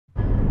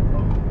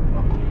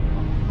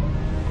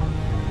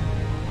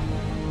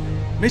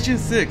Mission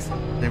 6,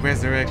 the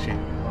Resurrection.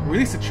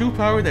 Release the true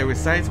power that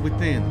resides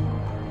within.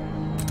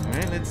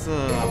 Alright, let's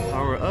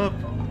power up.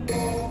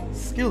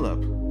 Skill up.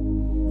 What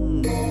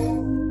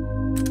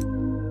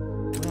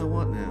do I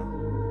want now?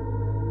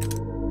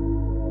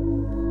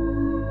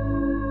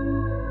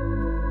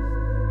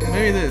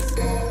 Maybe this.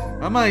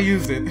 I might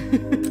use it.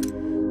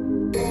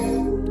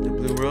 The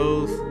blue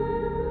rose.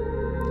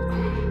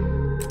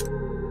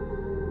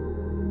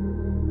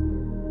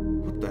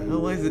 What the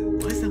hell? Why is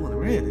that one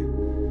red?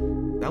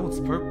 That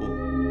one's purple.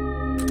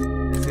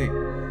 Let's see.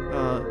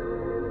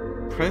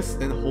 Press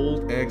and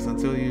hold X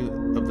until you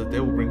of the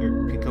Devil Bringer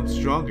becomes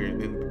stronger,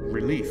 then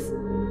release.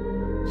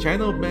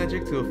 Channel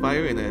magic to a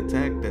fire and an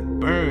attack that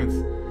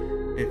burns.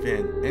 If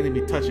an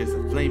enemy touches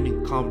a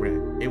flaming comrade,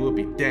 it will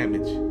be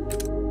damaged.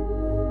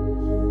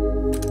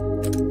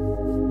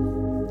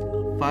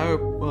 Fire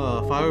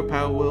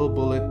power will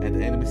bullet at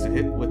the enemies to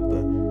hit with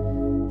the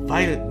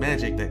violent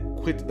magic that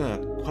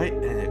quite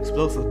an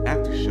explosive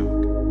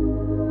aftershock.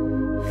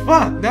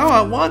 Fuck! Now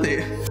I want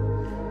it!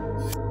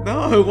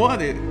 Now I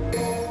want it!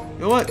 You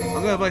know what?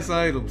 I'm gonna buy some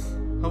items.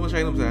 How much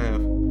items do I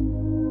have?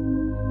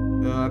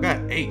 I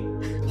got 8.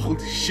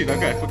 Holy shit, I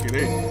got fucking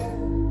 8.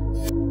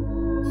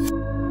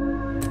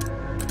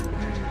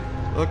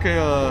 Okay,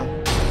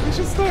 we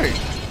should start.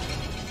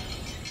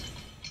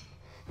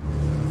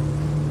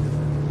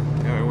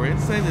 Alright, we're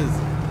inside this,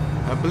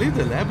 I believe,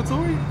 the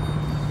laboratory?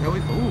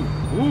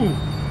 Ooh,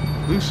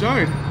 blue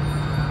shard.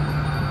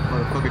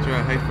 Motherfucker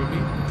trying to hide from me.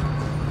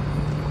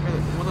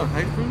 You wanna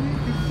hide from me,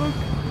 you fuck?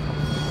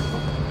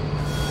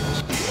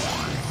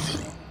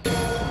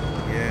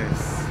 Yes.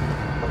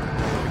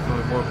 I'm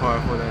becoming more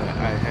powerful than I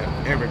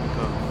have ever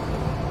become.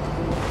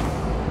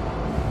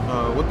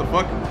 What the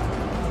fuck?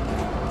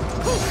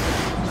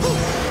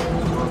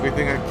 Well, good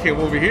thing I came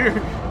over here.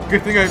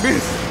 Good thing I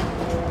missed.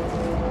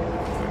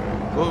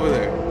 Go over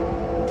there.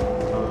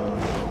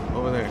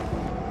 Over there.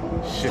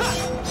 Shit.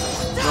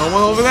 No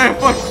one over there.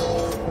 Fuck.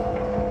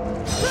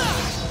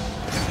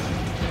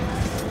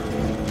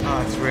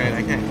 Ah, it's red.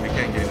 I can't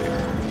get it.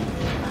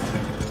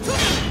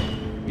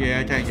 Yeah,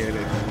 I can't get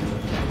it.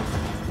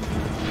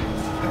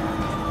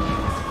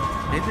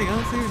 Anything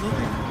else here?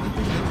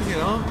 Nothing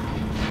at all.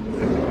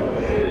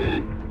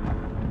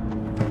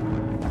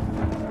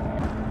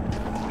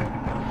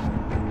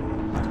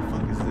 What the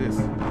fuck is this?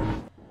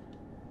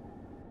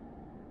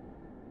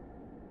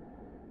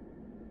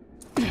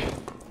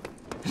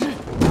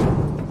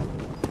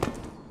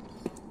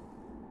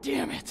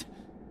 Damn it!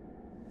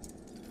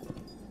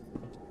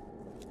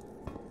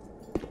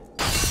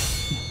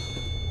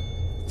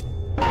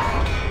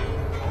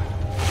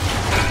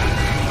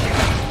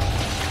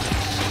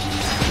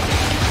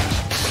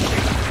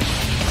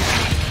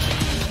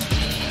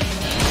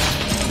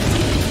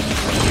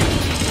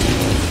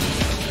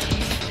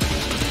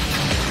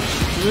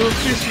 Little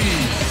fishy!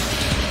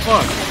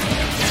 Fuck!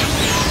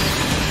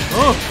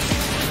 Oh!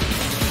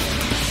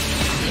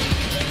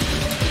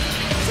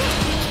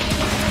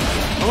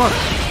 Come on!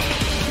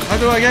 How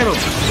do I get him?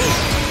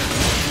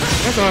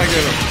 That's how I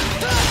get him.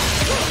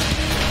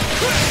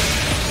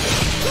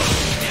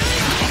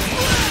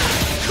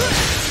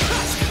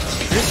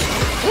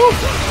 Woo!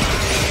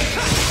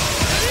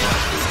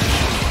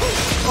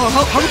 Oh,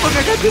 how the fuck I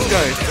got this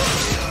guy?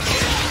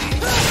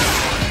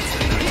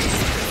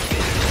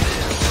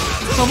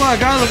 Come on, I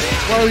got him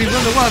while he's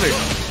underwater.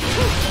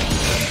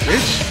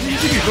 Bitch, where do you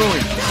think you're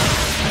going?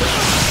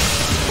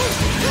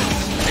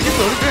 I get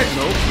the other guy?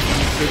 Nope.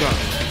 Still got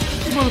him.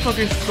 This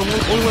motherfucker is the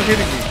only one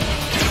hitting me.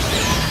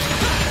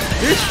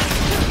 Bitch!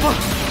 Fuck!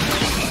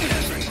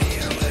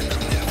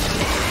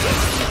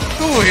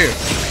 Come over here!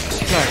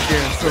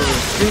 Goddamn soda,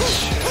 bitch!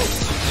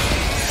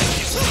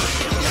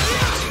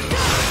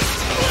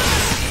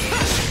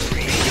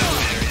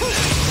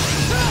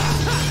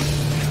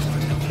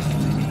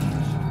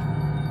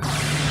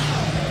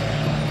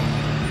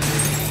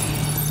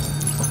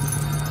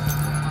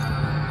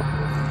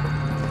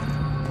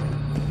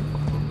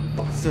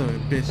 Son of a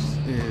bitch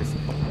is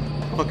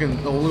fucking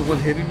the only one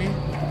hitting me.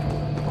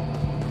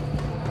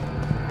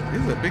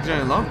 This is a big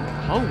giant long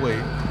hallway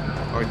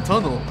or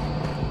tunnel.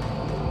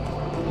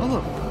 How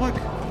the fuck?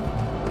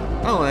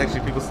 I don't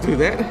actually people do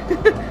that.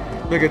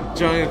 Like a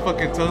giant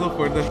fucking tunnel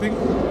for nothing.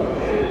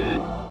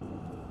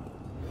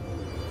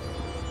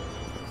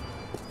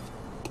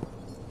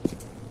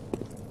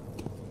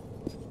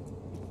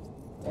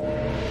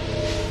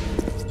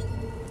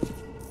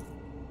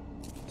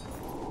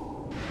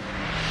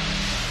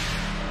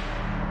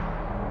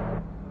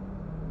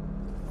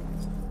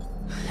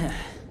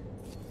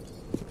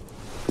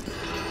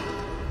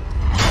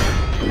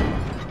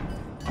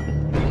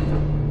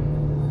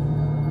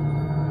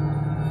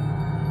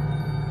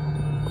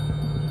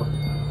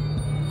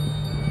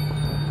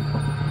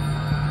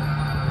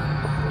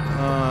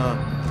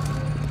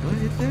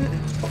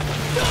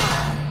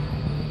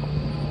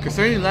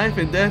 Concerning life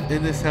and death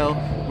in this hell,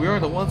 we are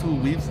the ones who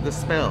weaves the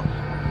spell.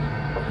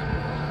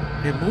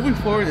 If moving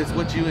forward is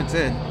what you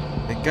intend,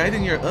 then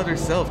guiding your other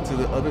self to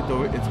the other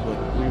door is what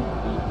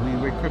we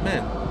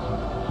recommend.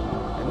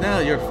 And Now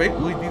your fate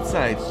will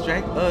decide.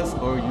 Strike us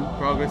or your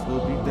progress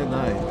will be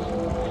denied.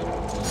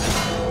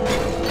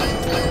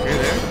 Okay,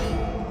 there.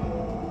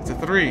 It's a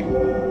 3.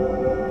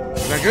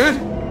 Is that good?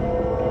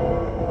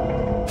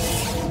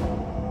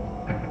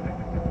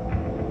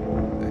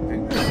 I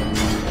think that's...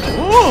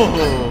 Ooh!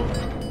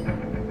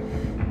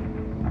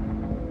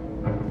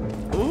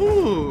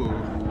 Ooh!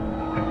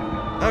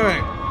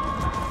 Alright.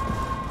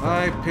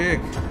 I pick.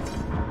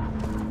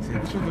 Let's see,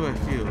 which one do I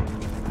feel?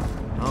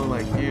 I don't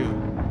like you.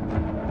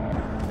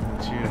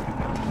 It's you.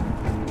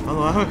 I don't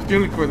know, I have a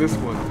feeling for this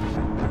one.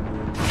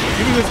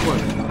 Give me this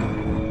one.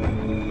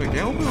 Wait, can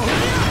I open all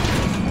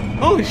this?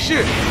 Holy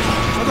shit! I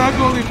thought I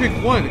could only pick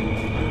one.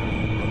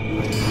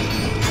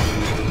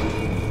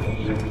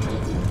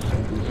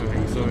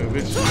 Alright, so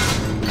bitch.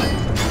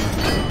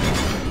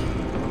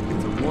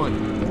 It's a 1.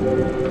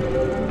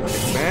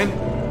 It's bad.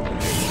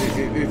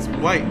 It's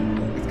white.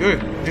 It's good,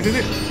 isn't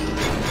it?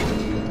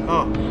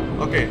 Oh,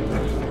 okay.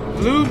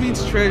 Blue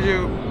means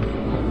treasure.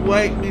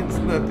 White means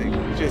nothing.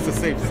 Just a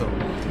safe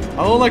zone.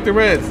 I don't like the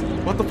reds.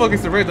 What the fuck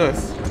is the red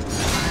dust?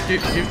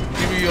 Give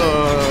me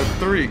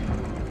 3.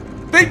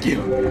 Thank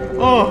you!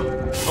 Oh,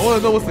 I want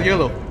to know what's the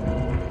yellow.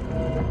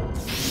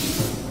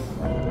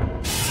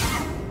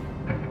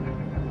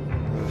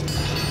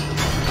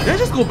 Did I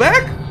just go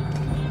back?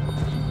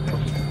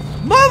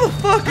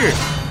 Motherfucker!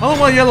 I don't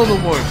want yellow no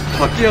more.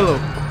 Fuck yellow.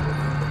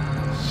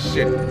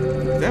 Shit.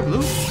 Is that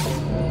blue?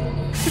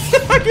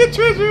 I get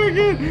treasure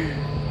again!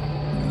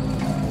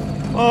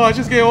 Oh, I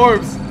just get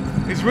orbs.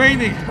 It's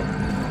raining.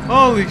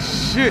 Holy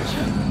shit.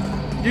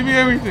 Give me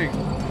everything.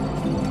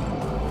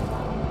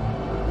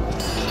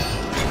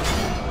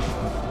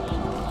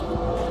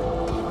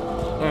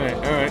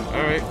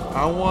 Alright.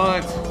 I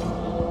want...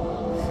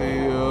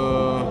 say,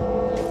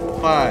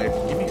 5.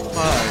 Give me 5.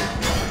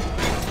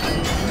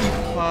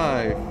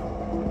 5.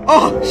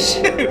 Oh,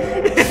 shit!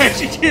 It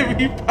actually gave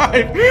me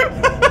 5.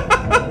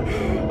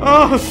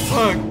 Oh,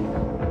 fuck.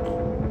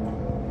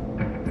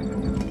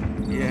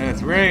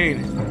 Yes, rain.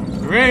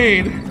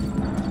 Rain!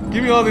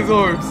 Give me all these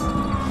orbs.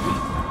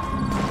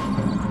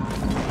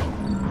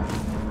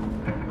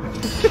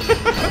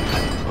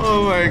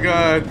 Oh my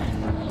god.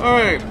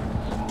 Alright.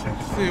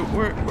 See,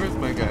 where's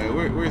my guy?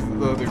 Where's the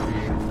other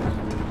being?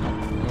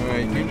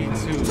 Alright, give me 2.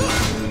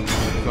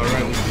 It's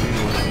alright with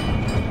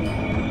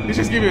me. He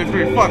just give me a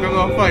 3. Fuck, I'm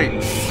gonna fight.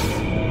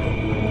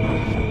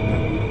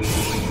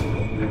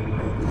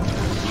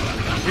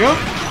 Yep.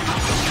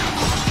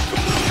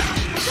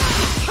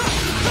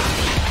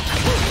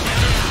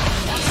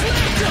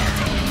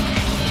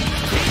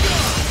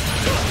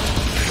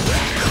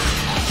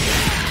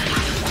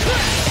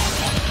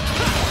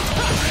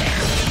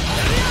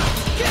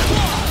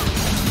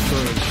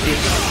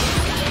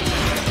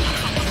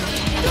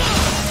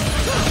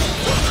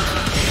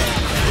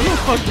 Who the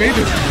fuck made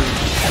this room?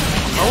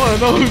 I wanna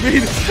know who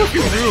made this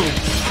fucking room.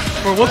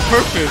 For what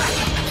purpose?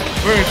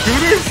 For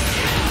intruders?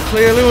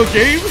 Play a little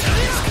game?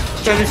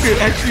 That they could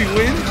actually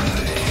win?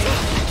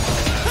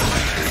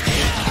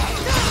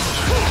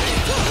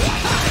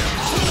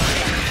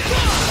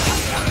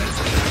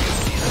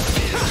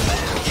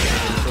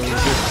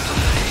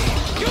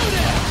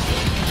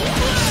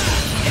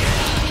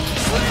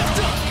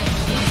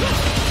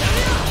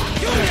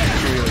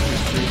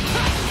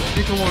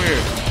 He come over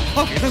here.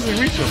 Fuck, it doesn't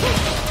reach him.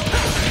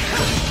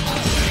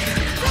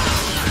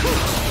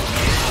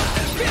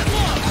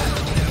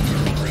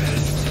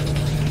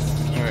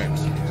 Alright.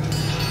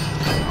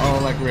 I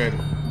don't like red.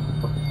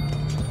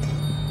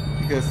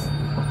 Because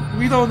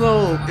we don't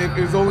know if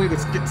it's only the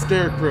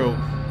scarecrow.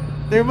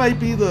 There might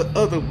be the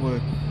other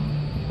one.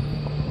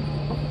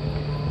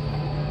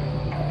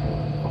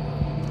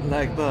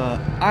 Like the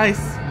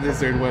ice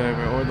lizard,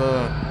 whatever,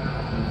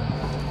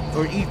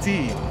 or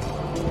E.T.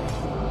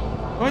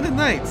 Or the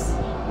knights.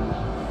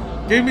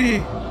 Give me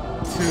 2.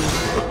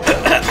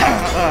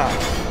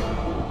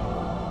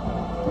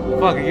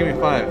 Fuck it, give me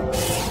 5.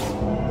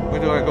 Where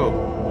do I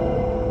go?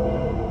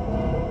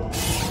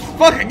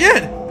 Fuck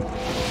again!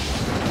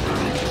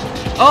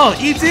 Oh,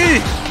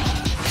 E.T.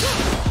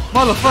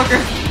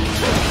 Motherfucker!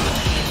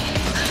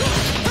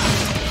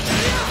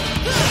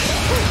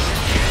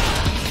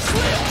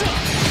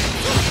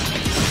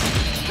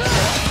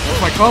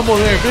 That's my combo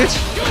there, bitch!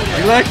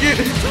 You like it?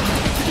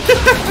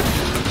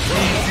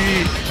 E.T.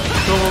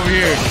 Come over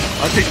here.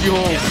 I'll take you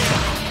home.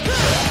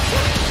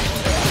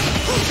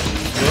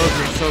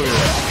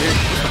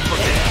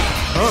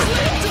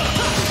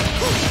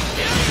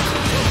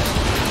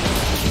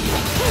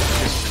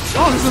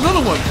 Oh, there's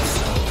another one.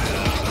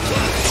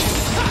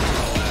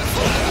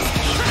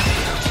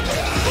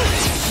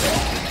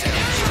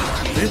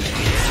 Bitch.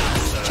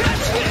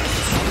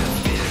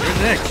 You're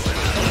next.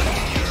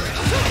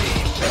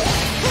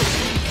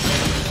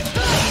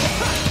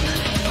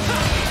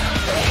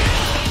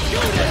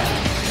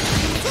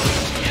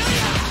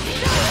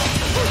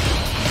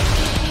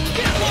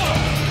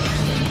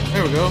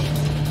 There we go.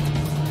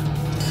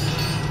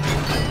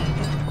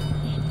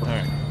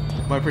 Alright.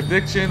 My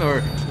prediction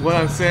or what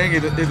I'm saying,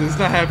 it is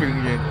not happening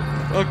again.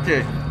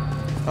 Okay.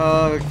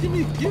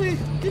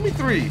 Give me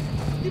 3.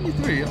 Give me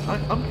 3.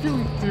 I'm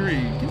feeling 3.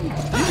 Give me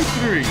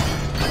 3.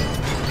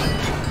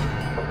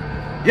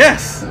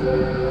 Yes! Give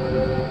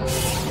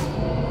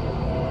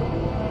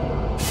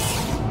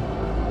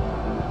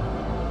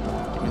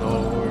me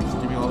all the orbs.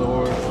 Give me all the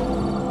orbs.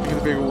 Give me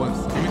the bigger ones.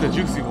 Give me the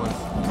juicy ones.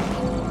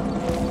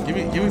 Give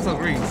me some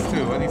greens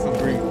too. I need some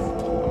greens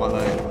on my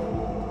life.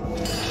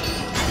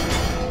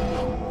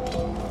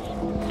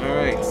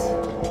 Alright.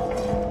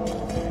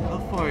 How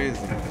far is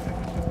he?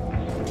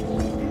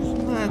 He's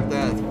not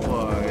that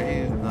far.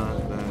 He's not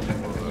that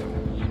far.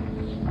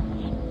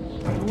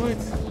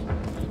 What?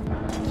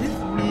 Give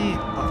me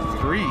a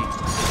 3.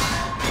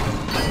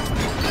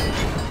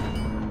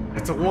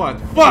 It's a 1.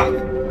 Fuck!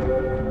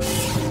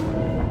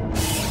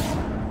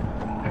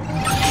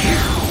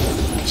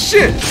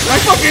 Shit! I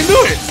fucking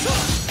knew it!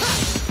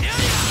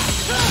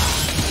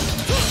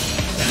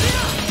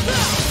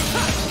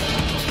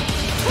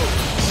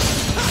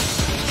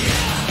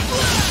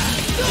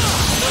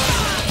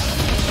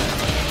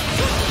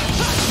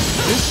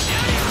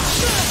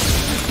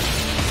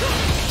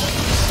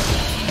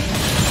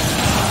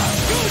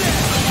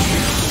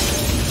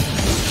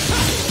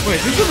 Wait,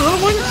 is this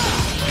another one?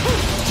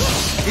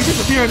 He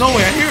disappeared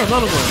nowhere. I hear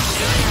another one.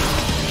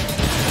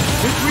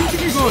 Where do you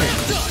think you're going?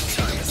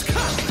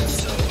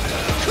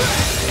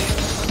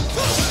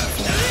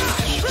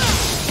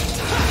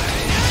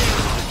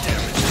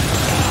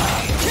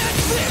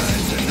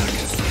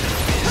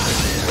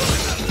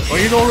 Oh,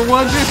 you know the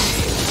one, bitch?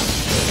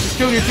 Just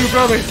kill your 2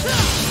 brothers.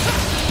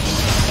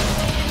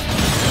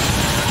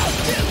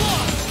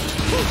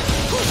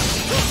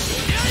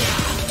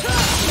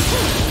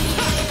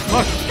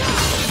 Fuck.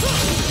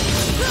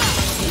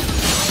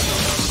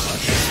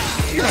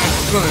 You're not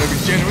gonna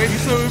regenerate, you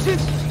son of a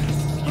bitch.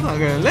 I'm not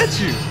gonna let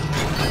you.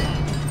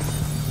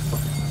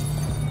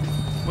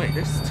 Wait,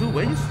 there's 2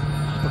 ways?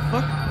 What the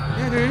fuck?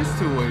 Yeah, there is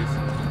 2 ways.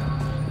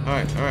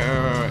 Alright.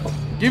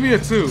 Give me a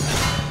 2.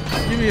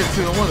 Give me a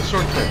 2. I want a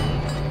shortcut.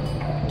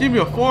 Give me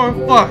a 4.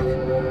 Fuck.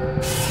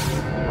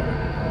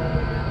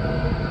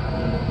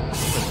 I'm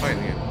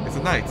fighting it. It's a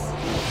knight.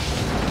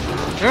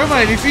 Never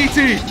mind, it's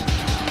E.T.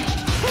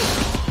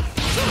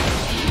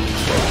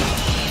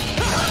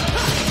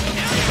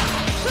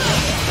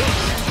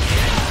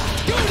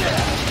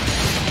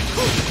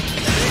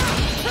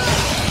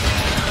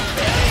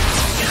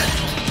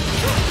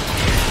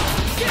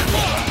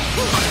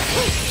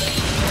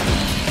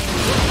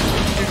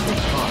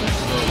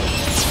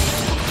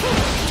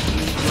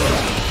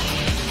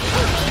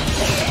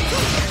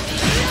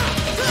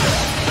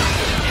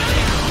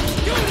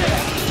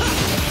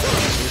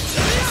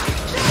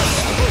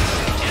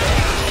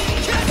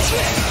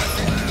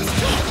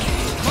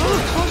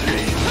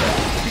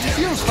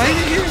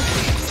 Fighting here?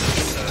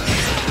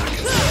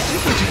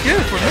 Look what you get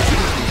for messing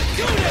with me.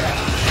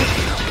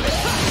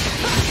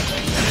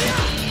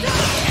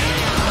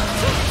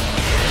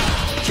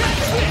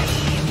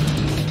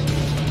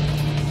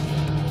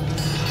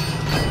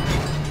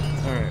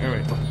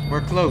 Alright.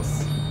 We're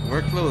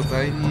close. I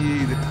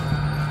need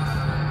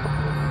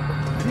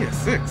a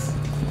 6.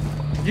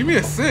 Give me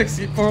a 6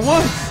 for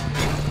once.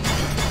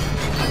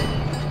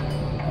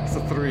 It's a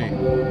 3.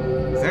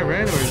 Is that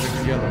red or is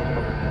it yellow?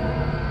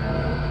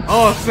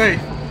 Oh, it's safe.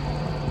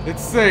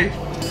 It's safe.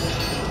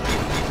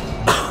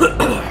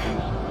 Alright.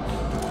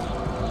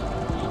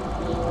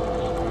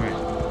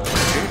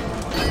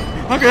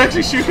 I can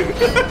actually shoot it.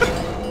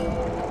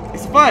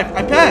 It's 5.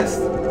 I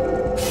passed.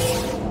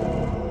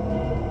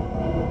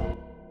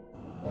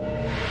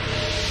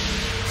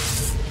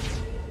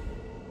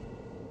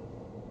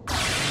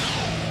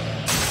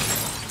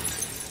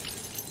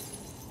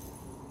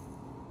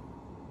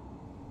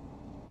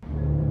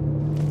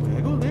 Wait,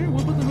 I go there?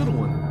 What about the middle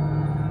one?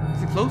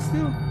 Is it closed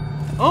still?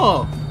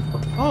 Oh,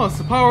 it's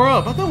the power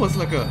up. I thought it was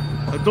like a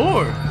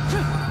door.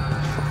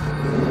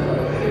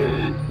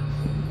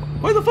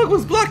 Why the fuck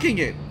was blocking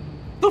it?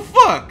 The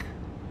fuck?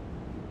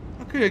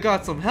 I could have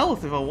got some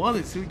health if I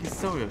wanted to. You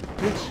son of a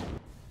bitch.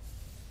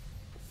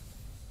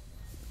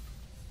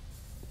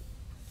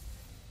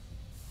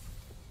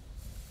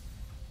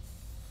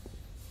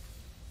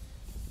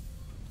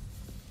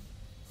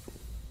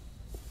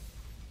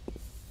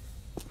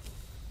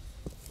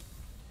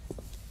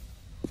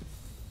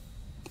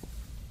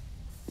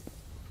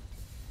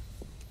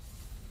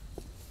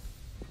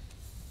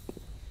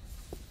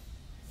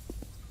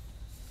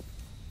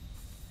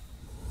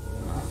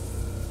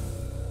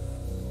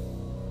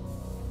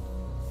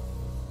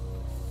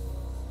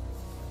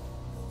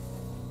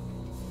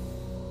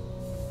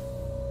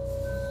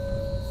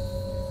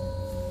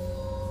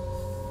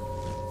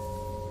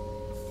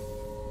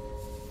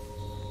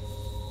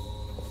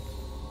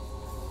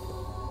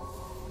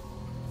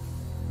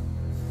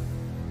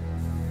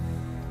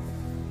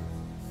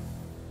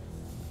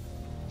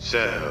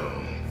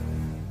 So,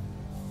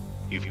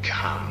 you've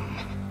come.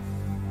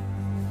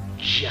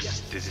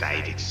 Just as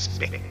I'd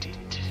expected.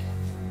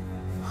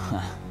 Huh.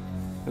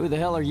 Who the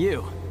hell are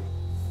you?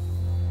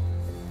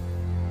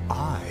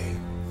 I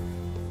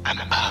am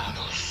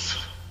Agnus.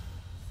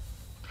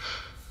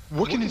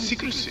 Working in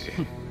secrecy.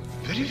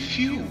 Very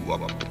few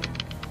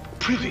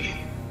privy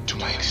to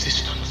my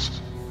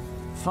existence.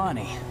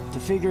 Funny to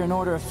figure an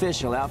order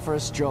official out for a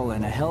stroll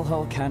in a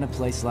hellhole kind of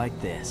place like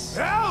this.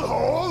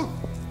 Hellhole?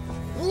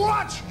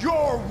 Watch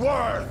your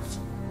words!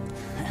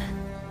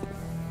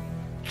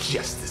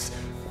 Just as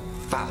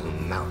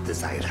foul-mouthed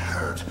as I had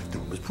heard, the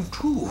rumors proved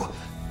true.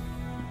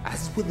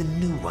 As were the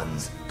new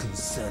ones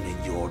concerning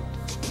your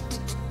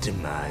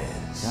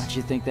demise. Don't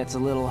you think that's a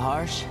little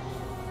harsh?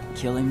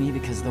 Killing me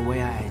because of the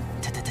way I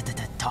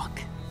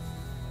talk?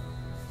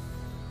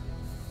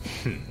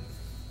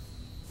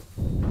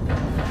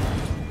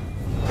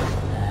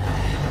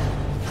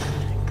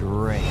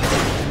 Great.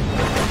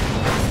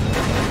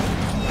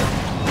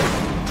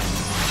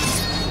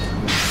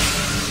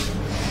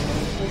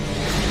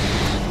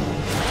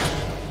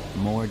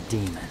 More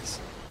demons.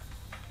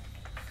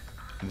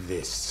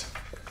 This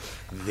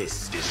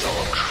is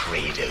all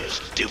Kratos'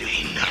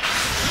 doing.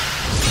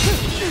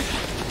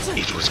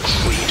 It was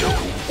Kratos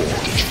who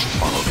ordered you to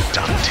follow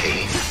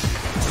Dante.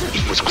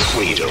 It was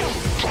Kratos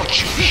who brought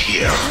you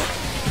here.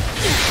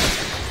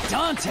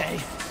 Dante?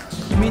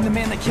 You mean the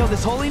man that killed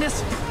His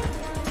Holiness?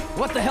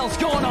 What the hell's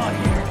going on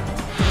here?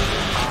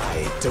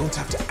 I don't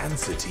have to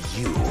answer to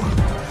you,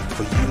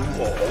 for you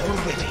are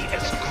already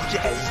as good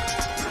as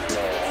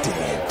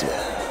dead.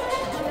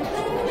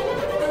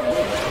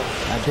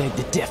 I beg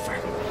to differ.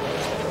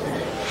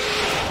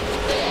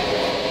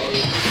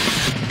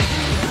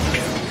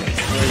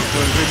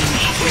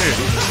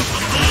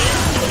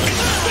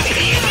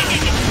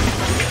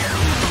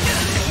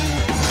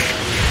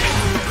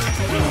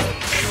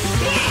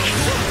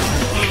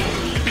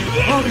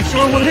 Oh, I can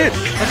destroy one hit! I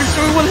can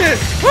destroy one hit!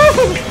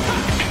 Woo!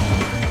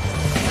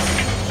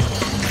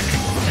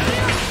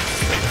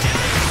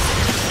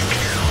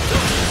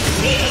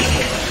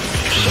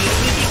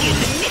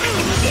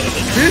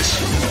 Bitch!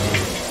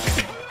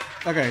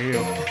 I gotta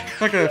heal.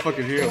 I gotta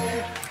fucking heal.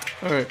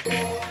 Alright.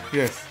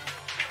 Yes.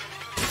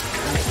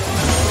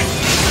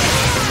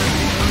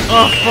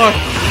 Oh, fuck!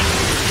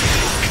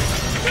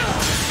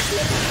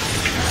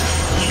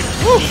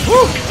 Woo!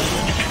 Woo!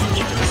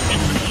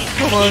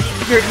 Come on,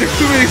 there's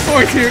too many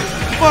swords here.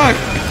 Fuck!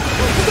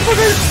 What the fuck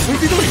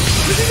is he doing?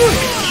 What's he doing?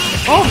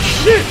 Oh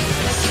shit!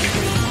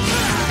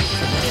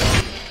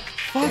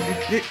 Fuck!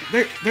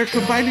 They're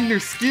combining their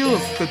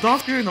skills. The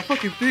doctor and the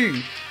fucking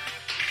thing.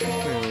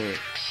 Wait.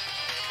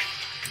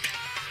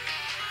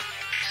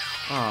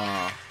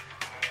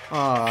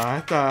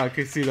 I thought I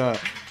could see the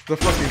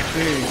fucking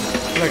thing,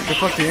 like the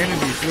fucking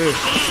enemies. Bitch.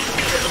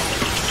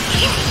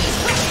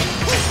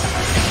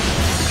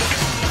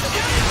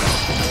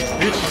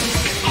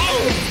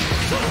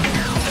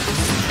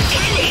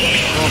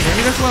 Oh,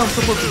 maybe that's what I'm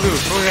supposed to do.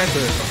 Throw it at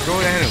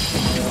him.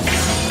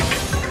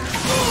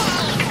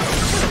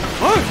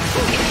 What?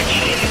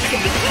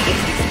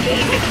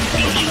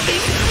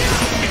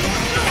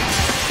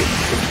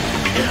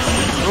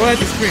 Throw it at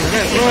the screen.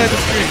 Throw it at the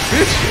screen,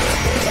 bitch.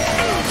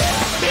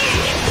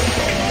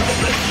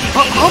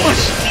 How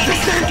much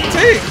does that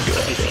take?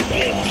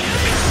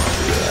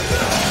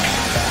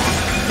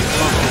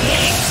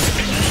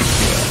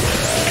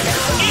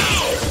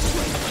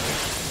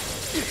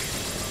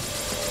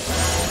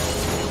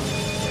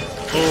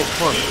 Oh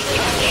fuck.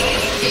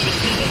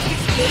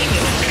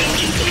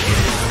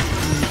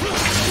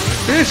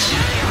 Bitch!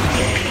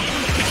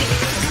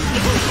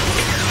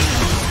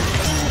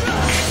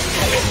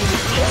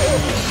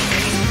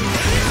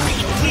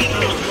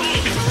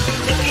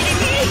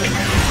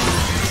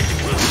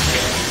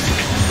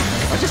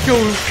 I just go.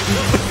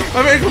 I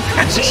made him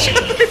catch each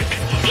other.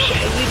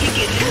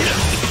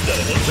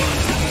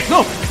 No,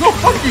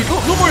 fuck you!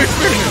 No more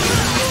experiments!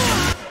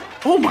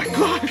 Oh my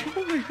god!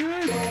 Oh my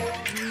god!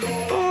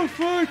 Oh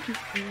fuck!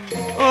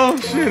 Oh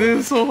shit, it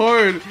is so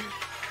hard!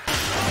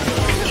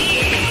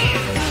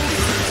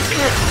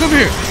 Come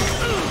here!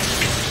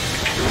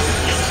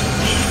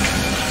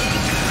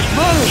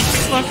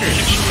 Motherfucker!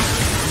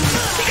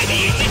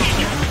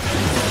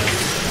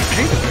 I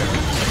hate it.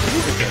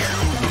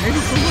 I hate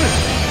it so much.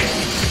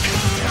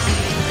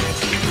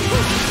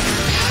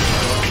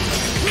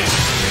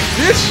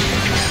 Bitch!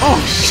 Oh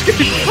shit!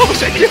 Oh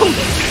shit! I killed him!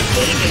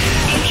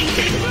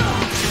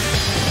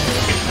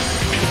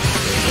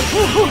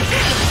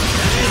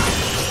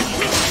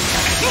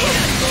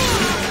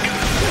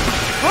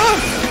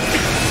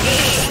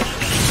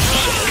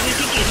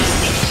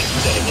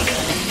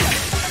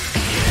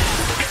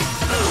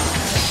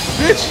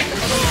 Bitch!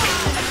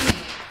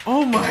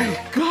 Oh my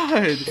god!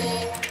 Look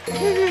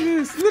at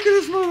this! Look at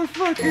this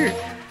motherfucker!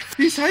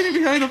 He's hiding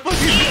behind a fucking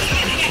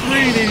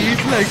screen and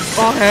he's like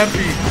all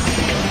happy.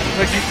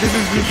 Like this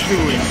is his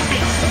doing.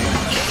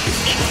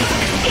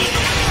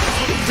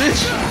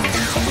 Bitch!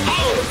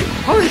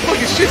 How many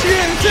fucking shit you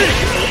had to take?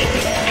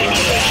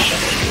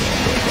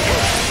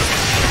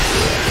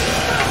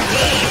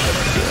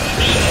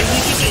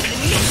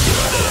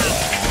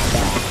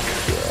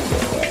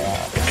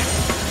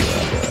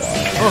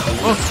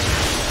 Oh,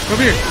 come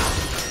here.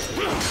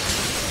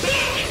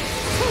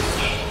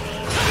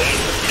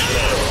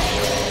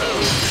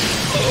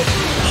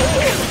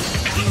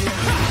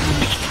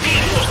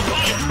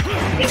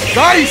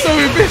 Die, you son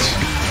of a bitch!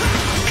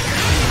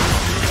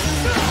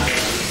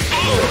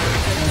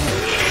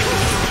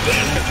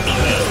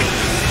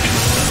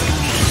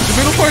 The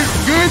middle part is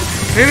good?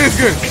 It is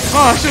good.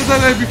 Oh, I should have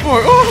done that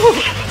before. Oh!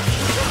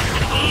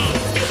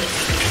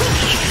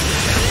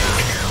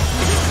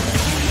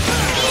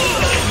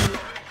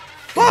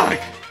 Fuck!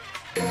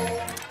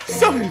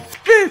 Son of a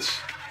bitch!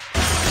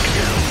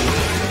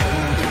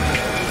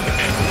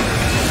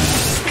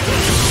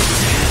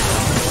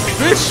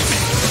 Bitch!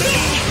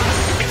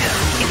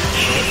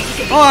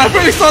 Oh, I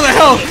barely saw the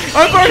health!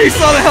 I barely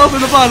saw the health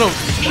in the bottom!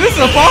 This is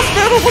a boss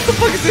battle? What the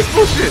fuck is this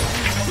bullshit?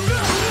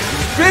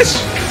 Bitch!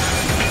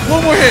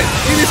 One more hit!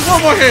 He needs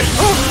one more hit!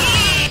 Oh.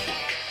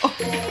 Oh.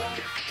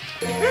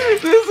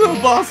 This is a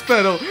boss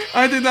battle!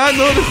 I did not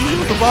know this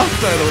was a boss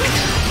battle!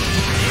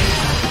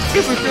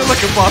 This doesn't feel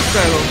like a boss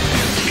battle!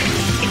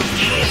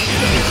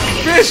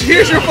 Bitch,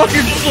 here's your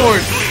fucking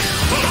sword!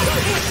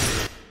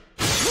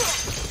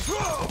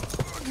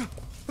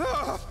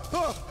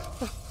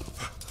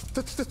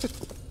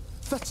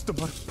 That's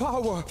demonic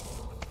power.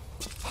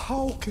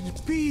 How can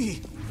it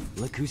be?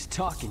 Look who's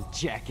talking,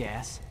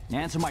 jackass.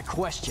 Answer my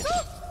question.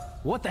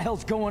 What the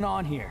hell's going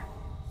on here?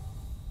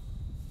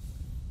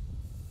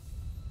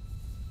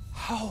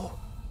 How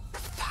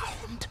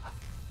profound.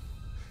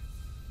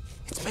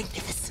 It's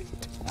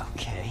magnificent.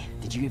 Okay,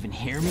 did you even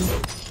hear me?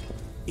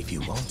 If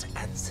you want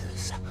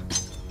answers,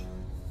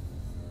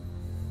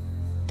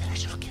 then I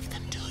shall give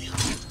them to you.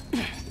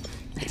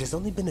 It has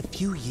only been a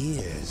few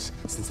years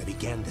since I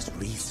began this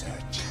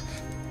research.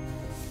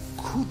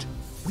 Could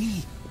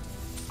we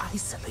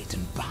isolate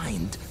and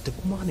bind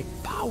demonic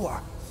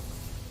power?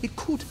 It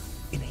could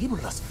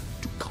enable us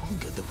to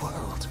conquer the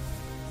world.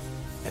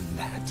 And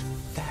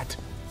that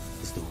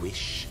is the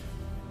wish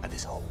of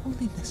His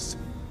Holiness.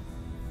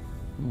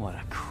 What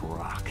a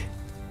crock.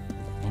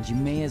 And you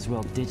may as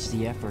well ditch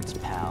the efforts,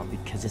 pal,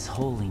 because His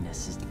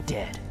Holiness is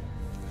dead.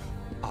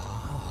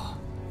 Ah,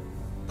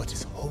 but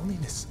His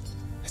Holiness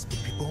has been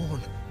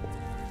reborn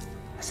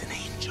as an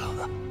angel.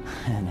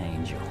 An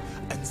angel.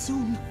 And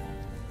soon,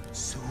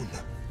 so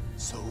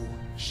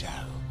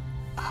shall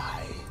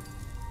I.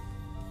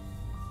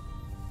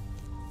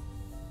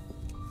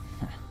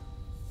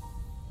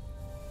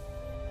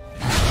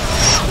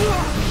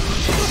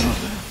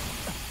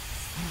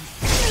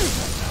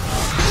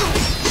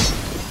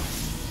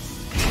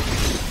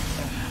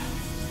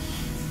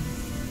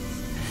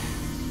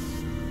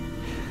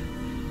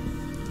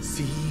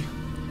 See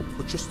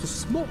what just a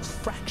small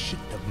fraction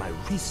of my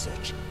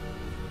research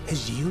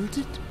has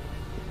yielded?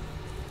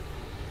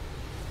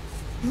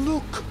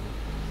 Look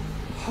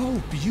how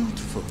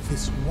beautiful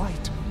this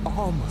white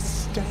armor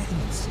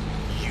stands.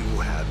 You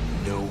have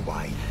no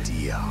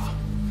idea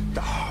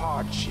the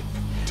hardship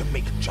to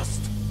make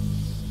just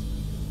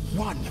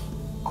one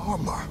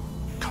armor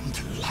come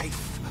to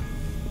life.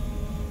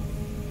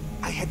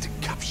 I had to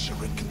capture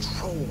and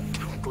control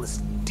countless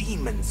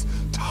demons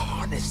to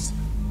harness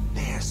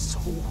their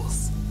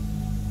souls.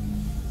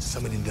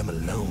 Summoning them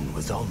alone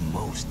was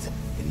almost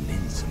an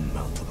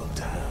insurmountable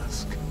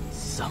task.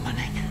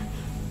 Summoning?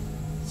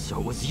 So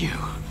it was you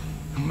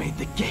who made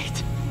the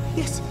gate?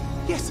 Yes,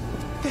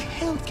 the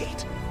Hell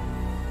Gate.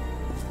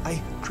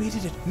 I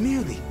created it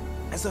merely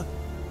as a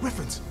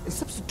reference and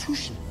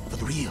substitution for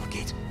the real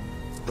gate,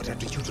 but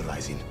after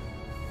utilizing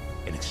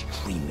an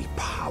extremely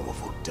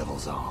powerful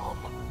devil's arm.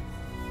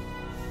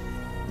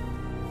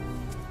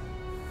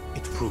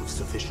 It proved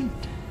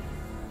sufficient.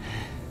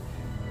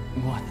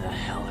 What the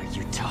hell are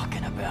you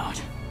talking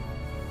about?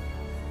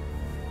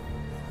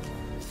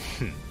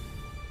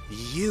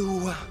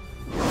 You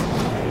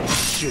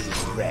should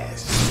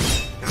rest.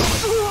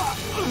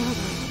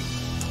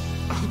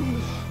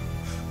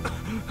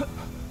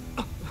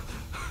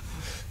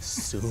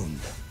 Soon,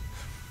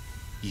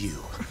 you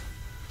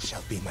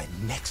shall be my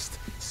next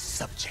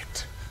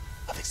subject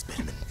of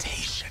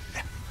experimentation,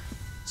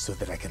 so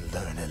that I can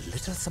learn a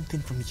little something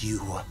from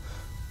you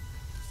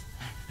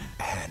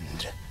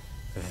and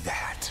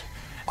that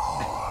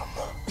arm.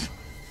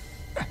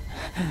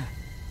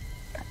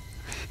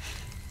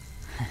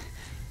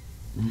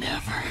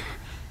 Never.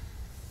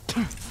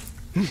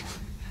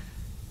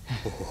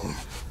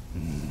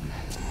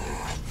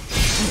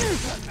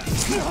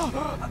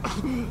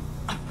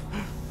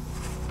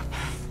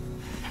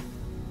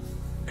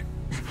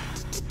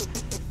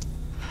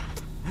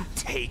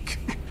 Take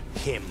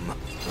him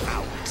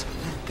out.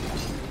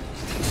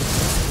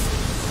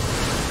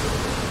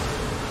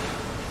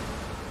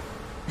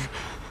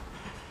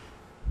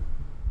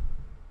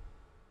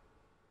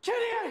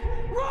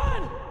 Gideon,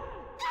 run!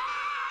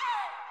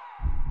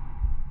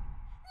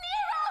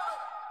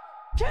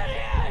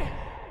 Gideon!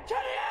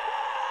 Gideon!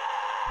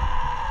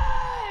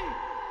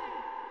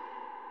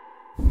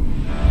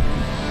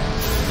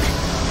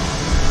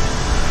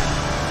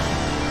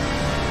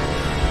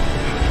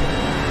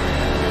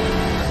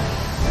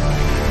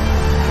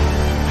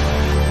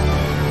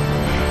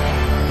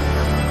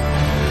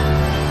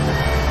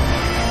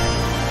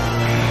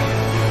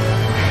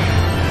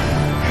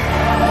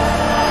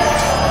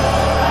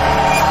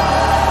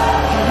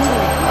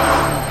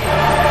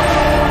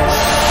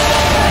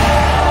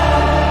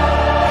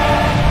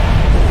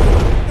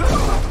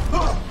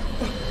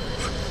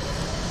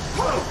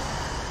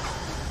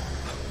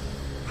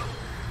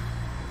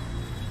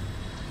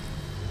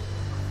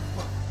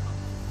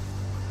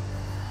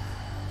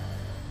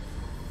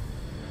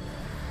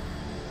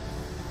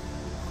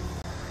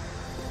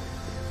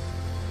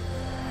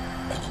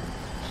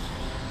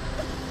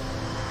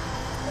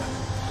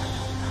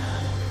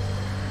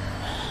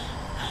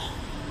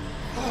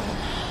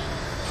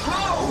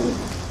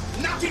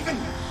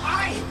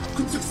 I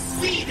could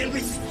succeed in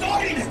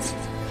restoring it!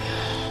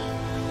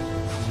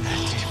 From that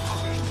day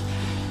forward,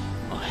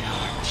 my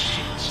heart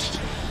changed.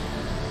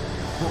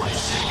 One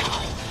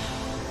second.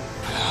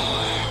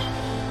 Power.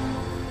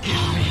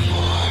 Give me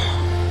more.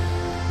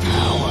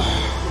 Power.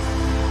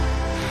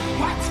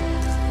 What?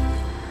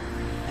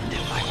 And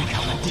if I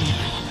become a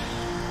demon,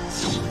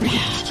 so be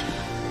it.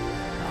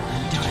 I'll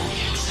endure the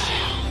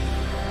exile.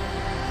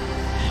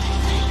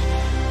 Anything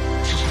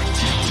to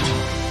protect him.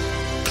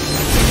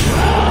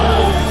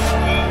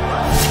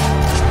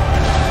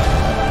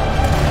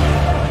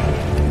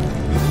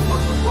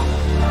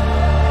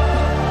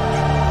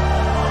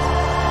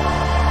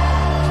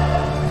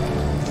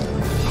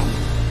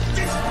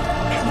 This is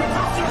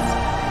preposterous!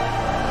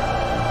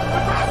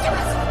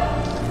 Preposterous!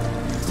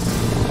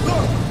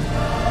 Look!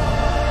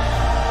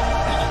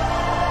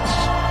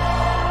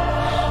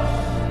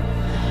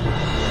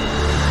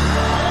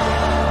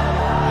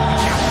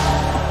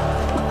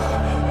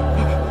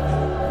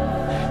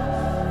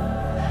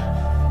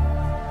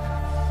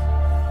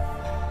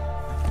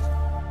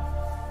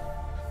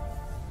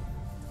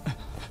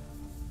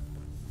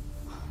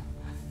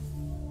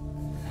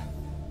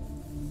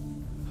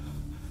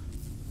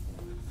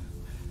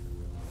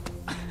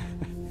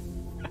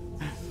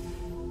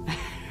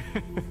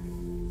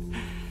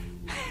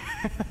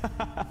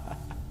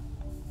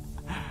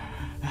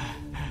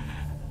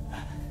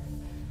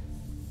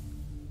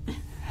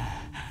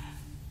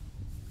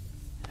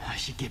 I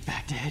should get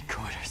back to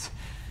headquarters.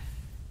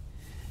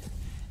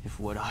 If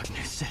what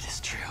Agnew said is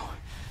true,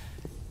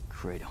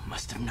 Kratos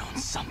must have known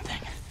something.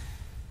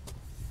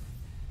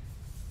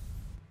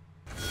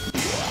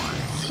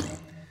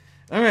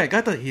 Alright,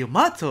 got the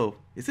Yamato.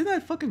 Isn't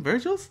that fucking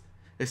Virgil's?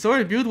 A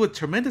sword imbued with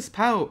tremendous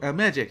power and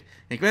magic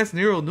and grants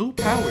Nero new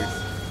powers.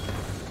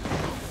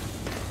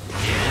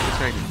 It's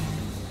shiny.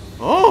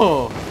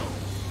 Oh!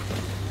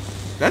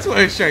 That's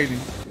why it's shiny.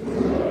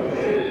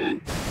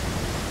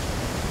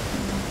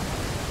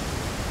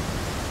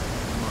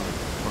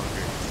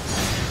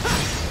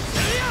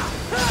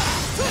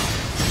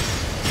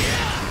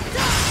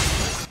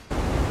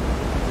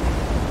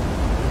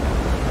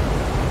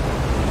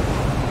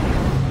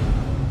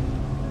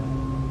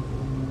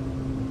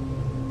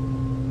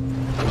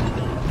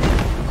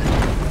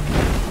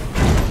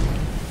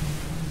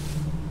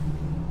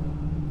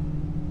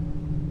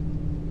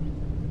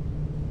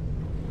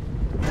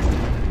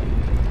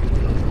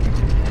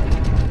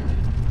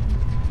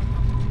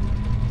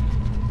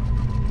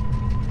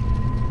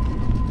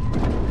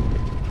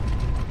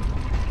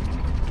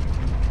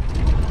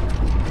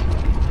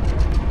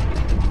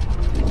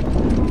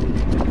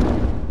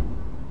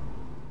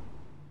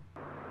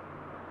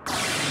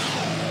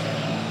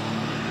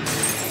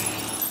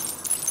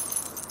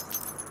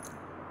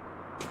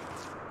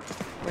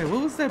 Wait,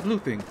 what was that blue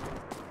thing?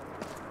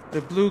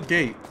 The blue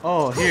gate.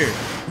 Oh, here.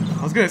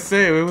 I was gonna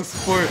say it was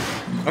for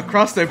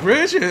across the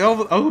bridge, and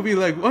I would be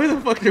like, why the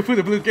fuck did they put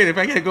a blue gate if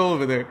I can't go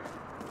over there?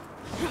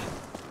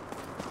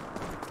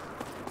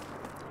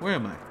 Where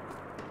am I?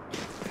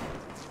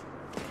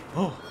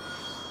 Oh.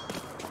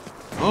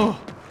 Oh.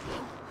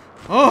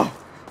 Oh.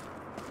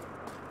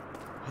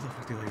 How the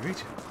fuck did I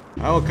reach it?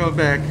 I will come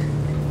back.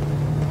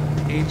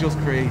 Angel's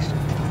creation.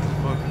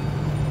 Fuck.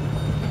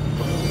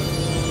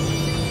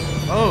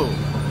 Oh.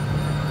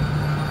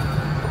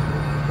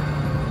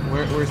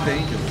 Where's the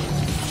angel?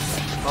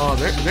 Oh,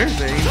 there's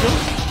the angel.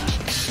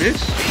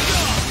 Bitch.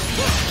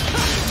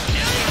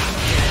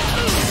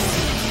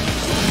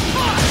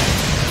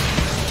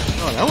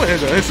 Oh, that way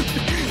it is.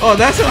 Oh,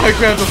 that's how I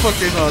grabbed the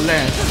fucking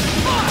lance.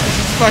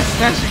 Just by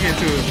smashing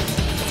into him.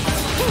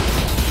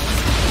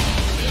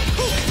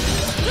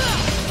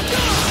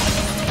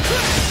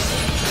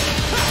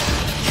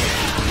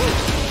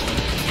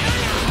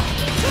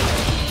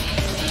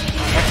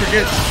 I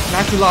forget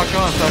not to lock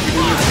on so I can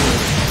do this to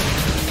it.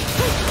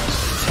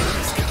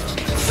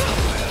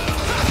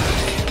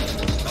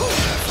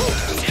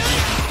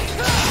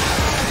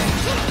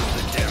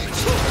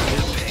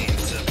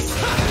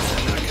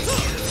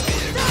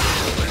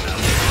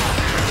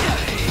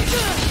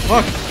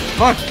 Fuck!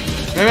 Fuck!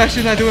 Maybe I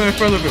should not do it in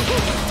front of him.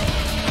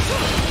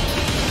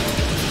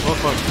 Oh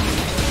fuck.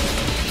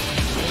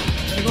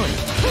 Where's he going?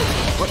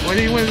 Why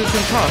do you want this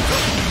on top?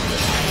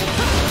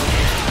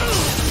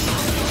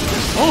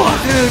 Oh, I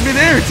did it in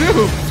midair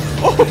too!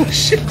 Oh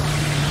shit!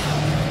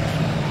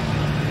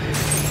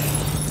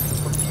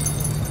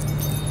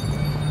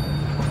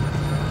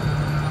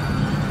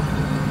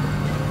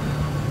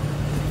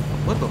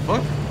 What the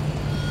fuck?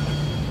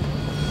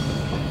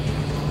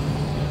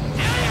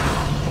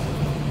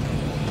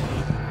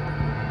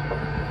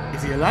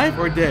 Is he alive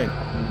or dead?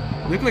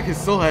 Look like his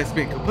soul has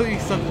been completely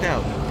sucked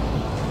out.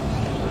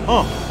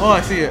 Oh,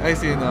 I see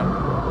it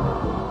now.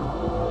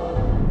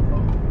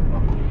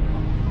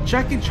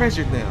 Tracking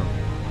treasure now.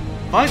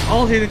 Find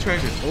all hidden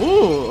treasures.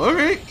 Oh,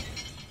 alright.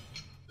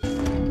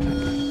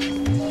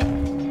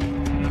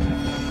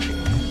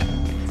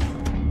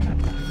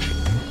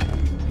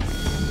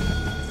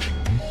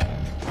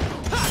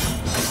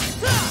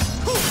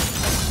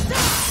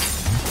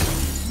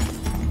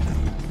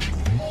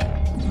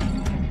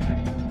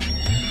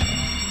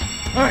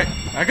 Alright,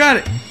 I got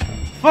it!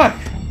 Fuck!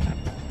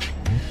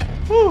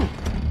 Whew!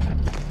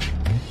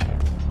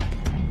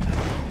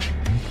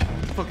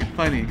 Fucking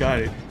finally got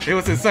it. It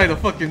was inside the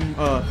fucking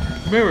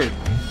mirror.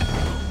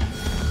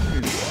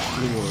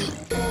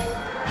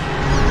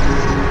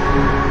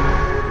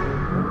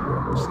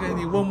 Just gonna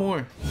need one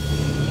more.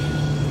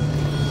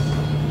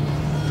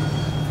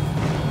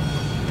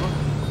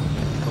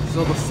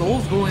 So the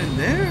souls go in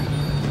there?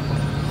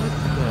 What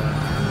the hell?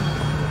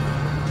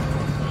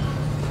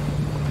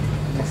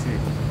 Let me see.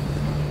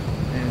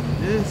 And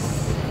this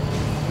is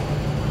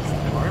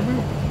the armor?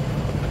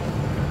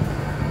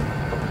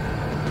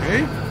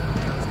 Okay.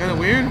 It's kinda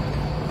weird.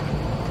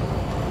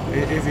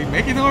 Is he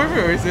making the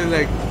armor or is it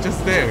like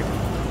just there?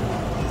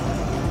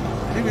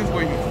 I think this is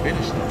where you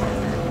finish the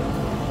armor.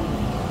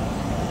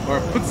 Or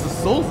it puts the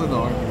souls in the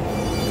armor.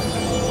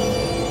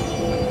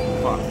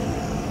 Fuck.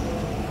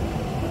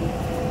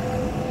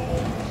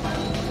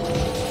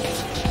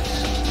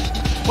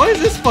 Why is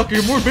this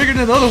fucker more bigger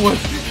than the other one?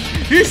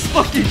 He's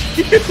fucking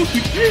huge!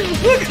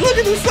 Look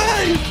at the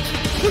size!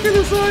 Look at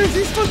the size!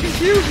 He's fucking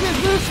huge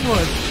than this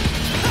one!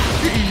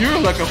 You're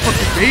like a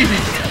fucking baby!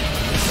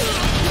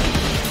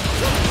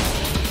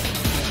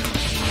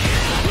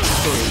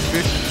 Sorry,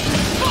 bitch.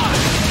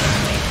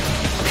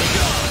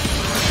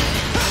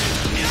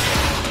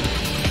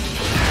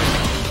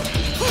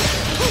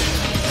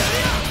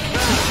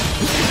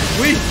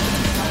 Wait!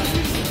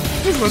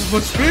 This one's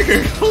much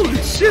bigger!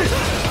 Holy shit!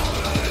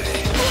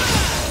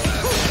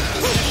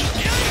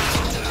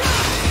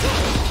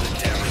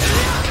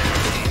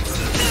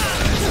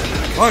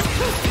 Fuck!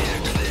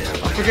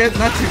 I forget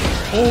not to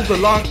hold the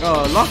lock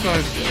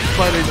on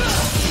button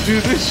to do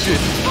this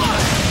shit.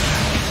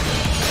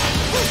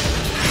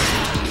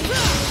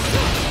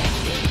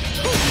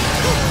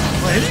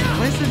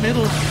 Why is the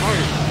middle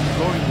part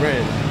going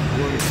red?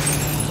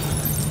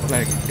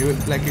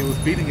 Like it was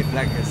beating it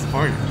like his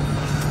heart.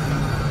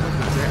 What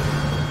was that?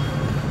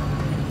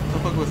 What the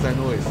fuck was that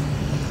noise?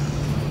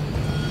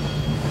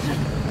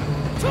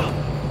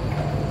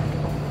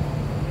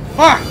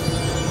 Fuck!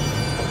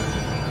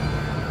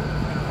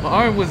 My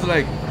arm was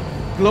like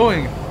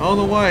glowing. I don't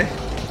know why.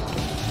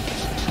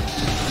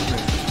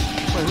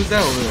 Wait, who's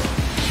that over there?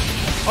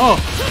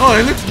 Oh,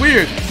 it looks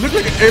weird.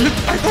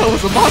 I thought it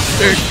was a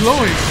monster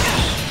glowing.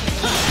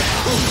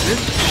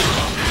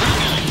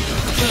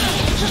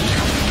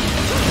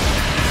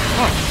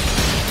 Fuck.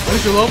 I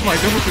need to love my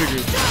double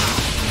trigger.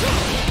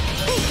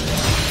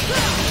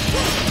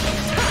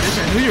 Bitch,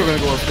 I knew you were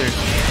gonna go up there.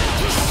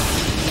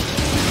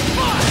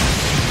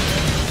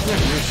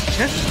 Look, his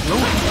chest is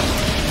glowing.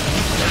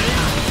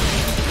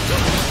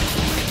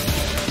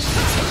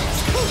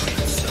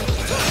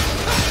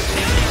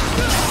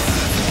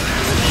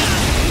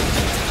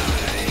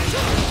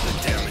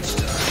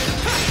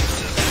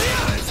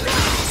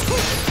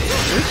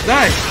 Bitch,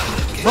 die!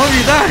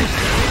 Mommy, die!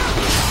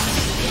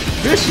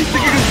 Bitch, you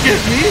think you're gonna get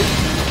me?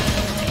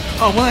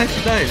 Oh, one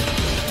actually died.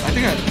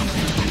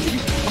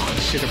 Oh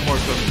shit, more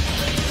is coming.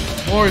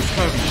 More is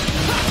coming.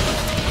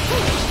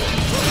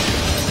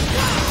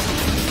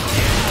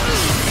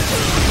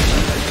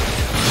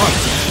 Fuck.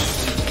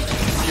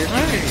 Can I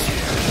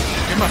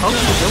get my health to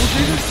the double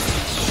trigger?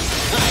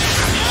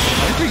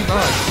 I think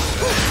not.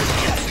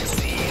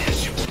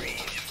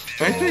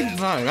 I think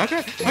not. I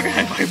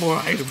gotta buy more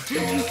items.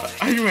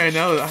 I ran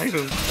out of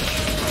items.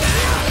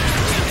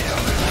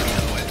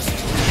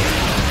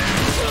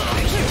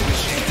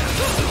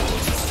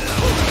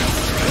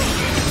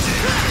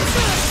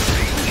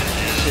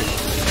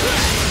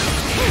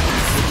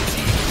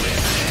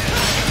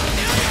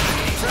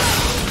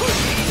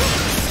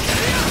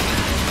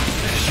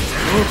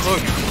 Oh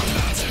fuck.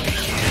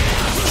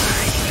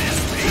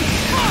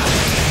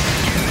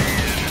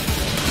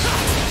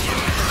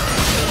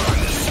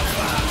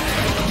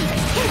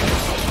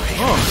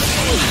 Oh,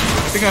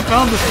 I think I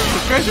found the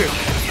treasure.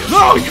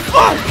 No, you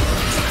fuck!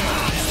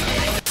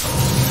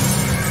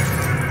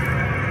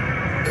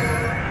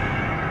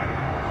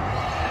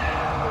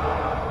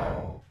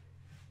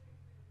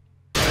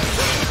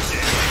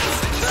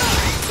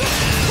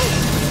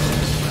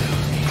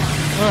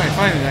 Alright,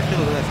 finally, I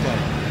killed the last guy.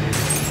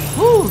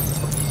 Woo!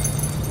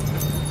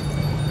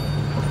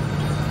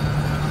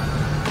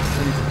 I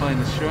need to find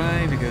the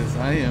shrine because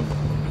I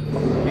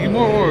need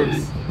more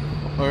orbs.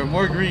 Or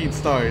more green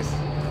stars.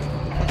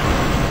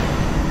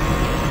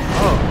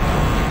 Oh.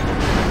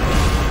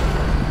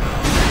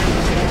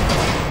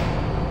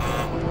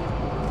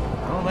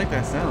 I don't like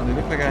that sound. It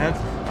looks like I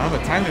have a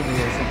time limit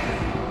or something.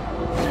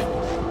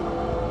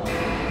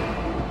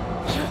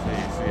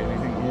 See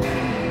anything here?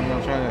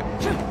 I'm trying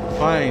to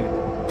find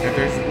if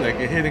there's like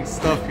a hidden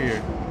stuff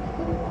here.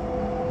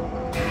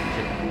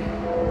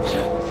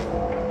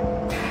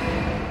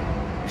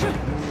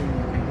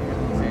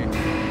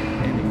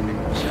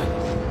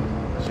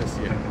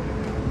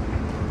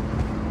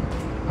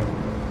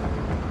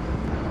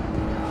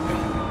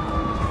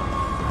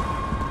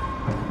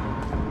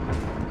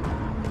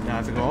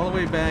 To go all the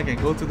way back and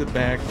go to the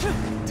back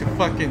to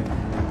fucking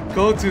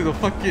go to the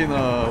fucking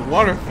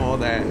waterfall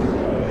that I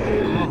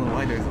don't know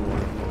why there's a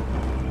waterfall.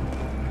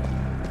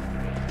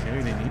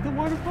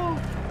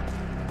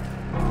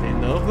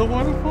 the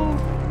waterfall?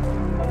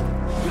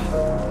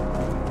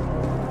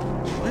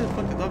 Why the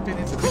fuck the doctor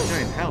needs a big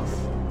giant house?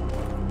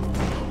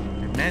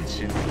 A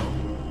mansion.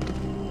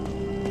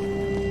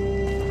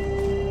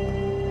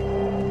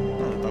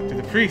 Not the doctor,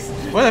 the priest.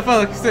 Why the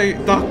fuck say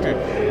doctor?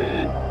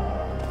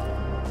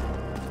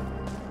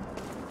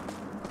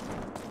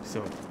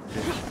 So,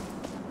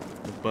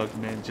 the bug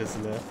man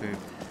just left and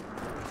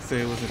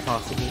said it was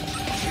impossible.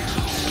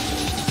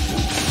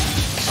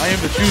 I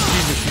am the true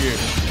genius here.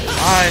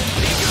 I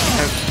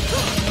have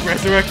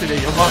resurrected a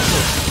Yamato.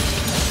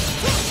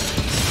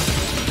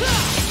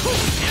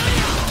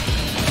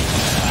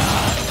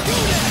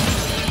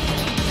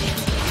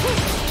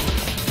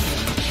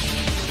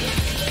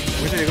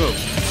 Where did it go?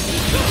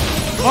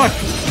 Fuck!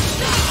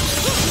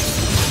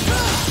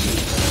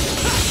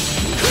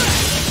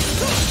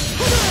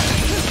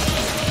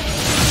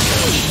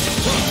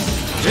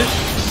 Bitch.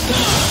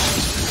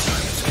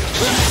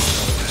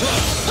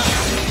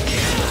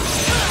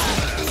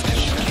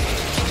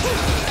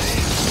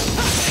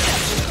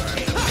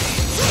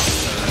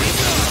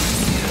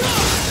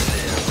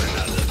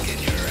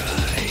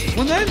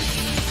 One died?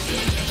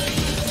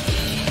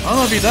 I don't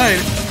know if he died.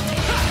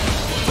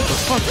 What the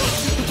fuck?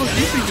 Where the fuck do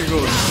you think you're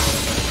going?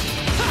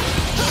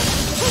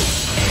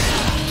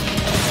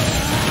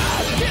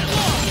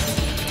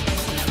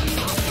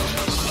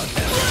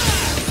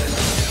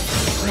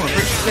 Come on,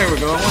 there we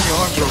go. I want your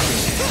arm broken.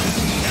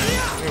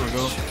 There we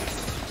go.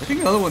 I think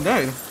the other one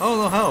died. I don't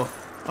know how.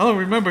 I don't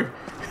remember.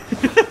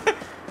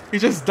 He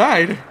just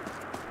died.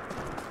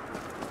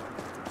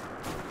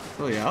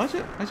 So yeah,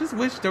 I just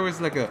wish there was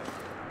like a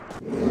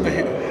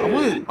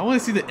I want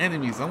to see the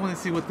enemies. I want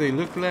to see what they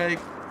look like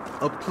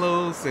up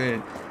close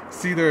and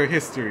see their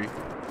history.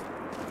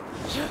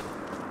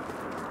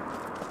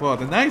 Well,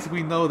 the knights,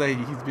 we know that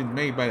he's been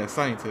made by the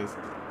scientists.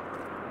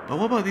 But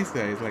what about these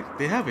guys? Like,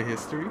 they have a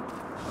history.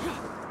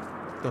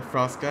 The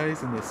frost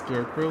guys and the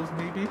scarecrows,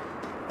 maybe?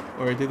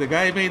 Or did the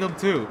guy made them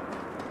too?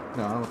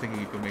 No, I don't think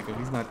he can make them.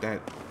 He's not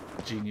that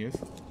genius.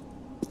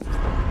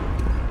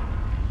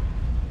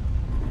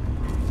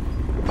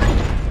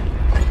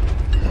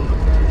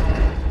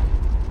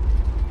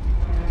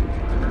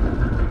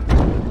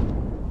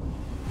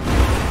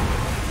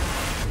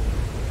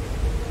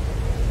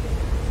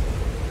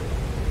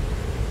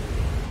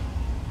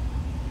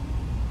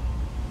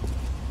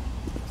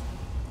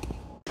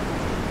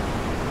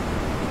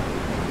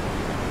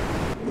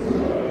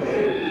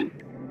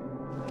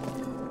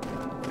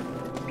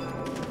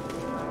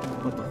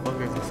 What the fuck,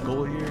 there's a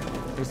skull here?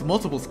 There's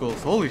multiple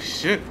skulls, holy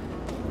shit!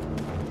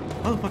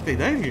 How the fuck they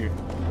died here?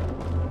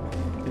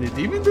 Did the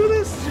demon do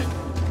this?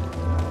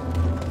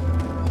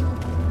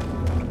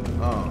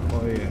 Oh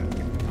yeah.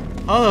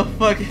 How the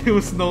fuck it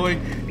was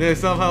snowing that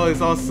somehow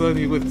it's all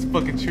sunny with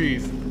fucking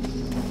trees?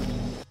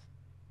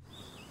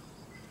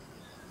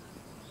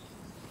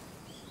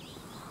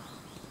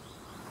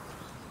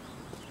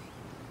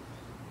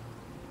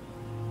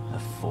 A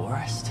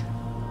forest?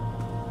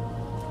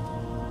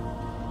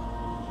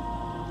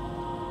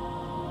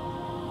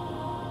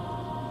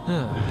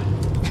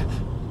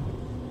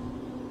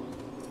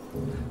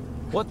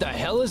 What the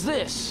hell is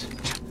this?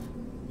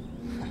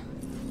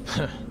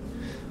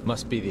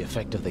 Must be the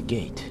effect of the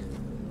gate.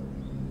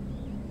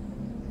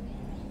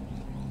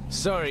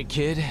 Sorry,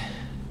 kid.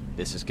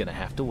 This is gonna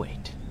have to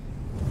wait.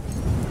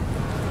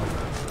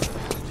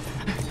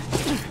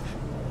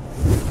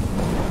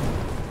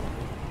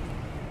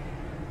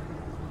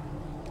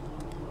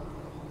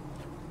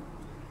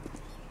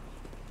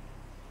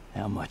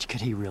 How much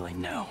could he really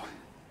know?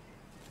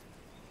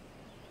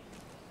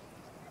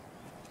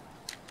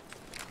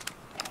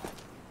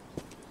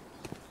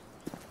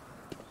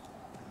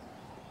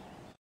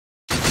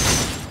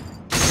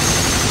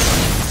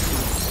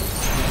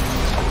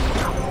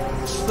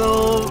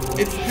 So,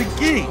 it's the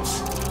gate.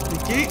 The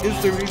gate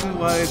is the reason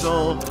why it's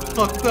all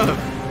fucked up.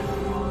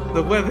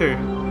 The weather.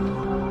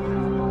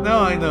 Now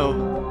I know.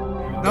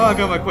 Now I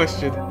got my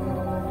question.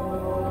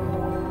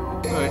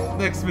 Alright,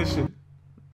 next mission.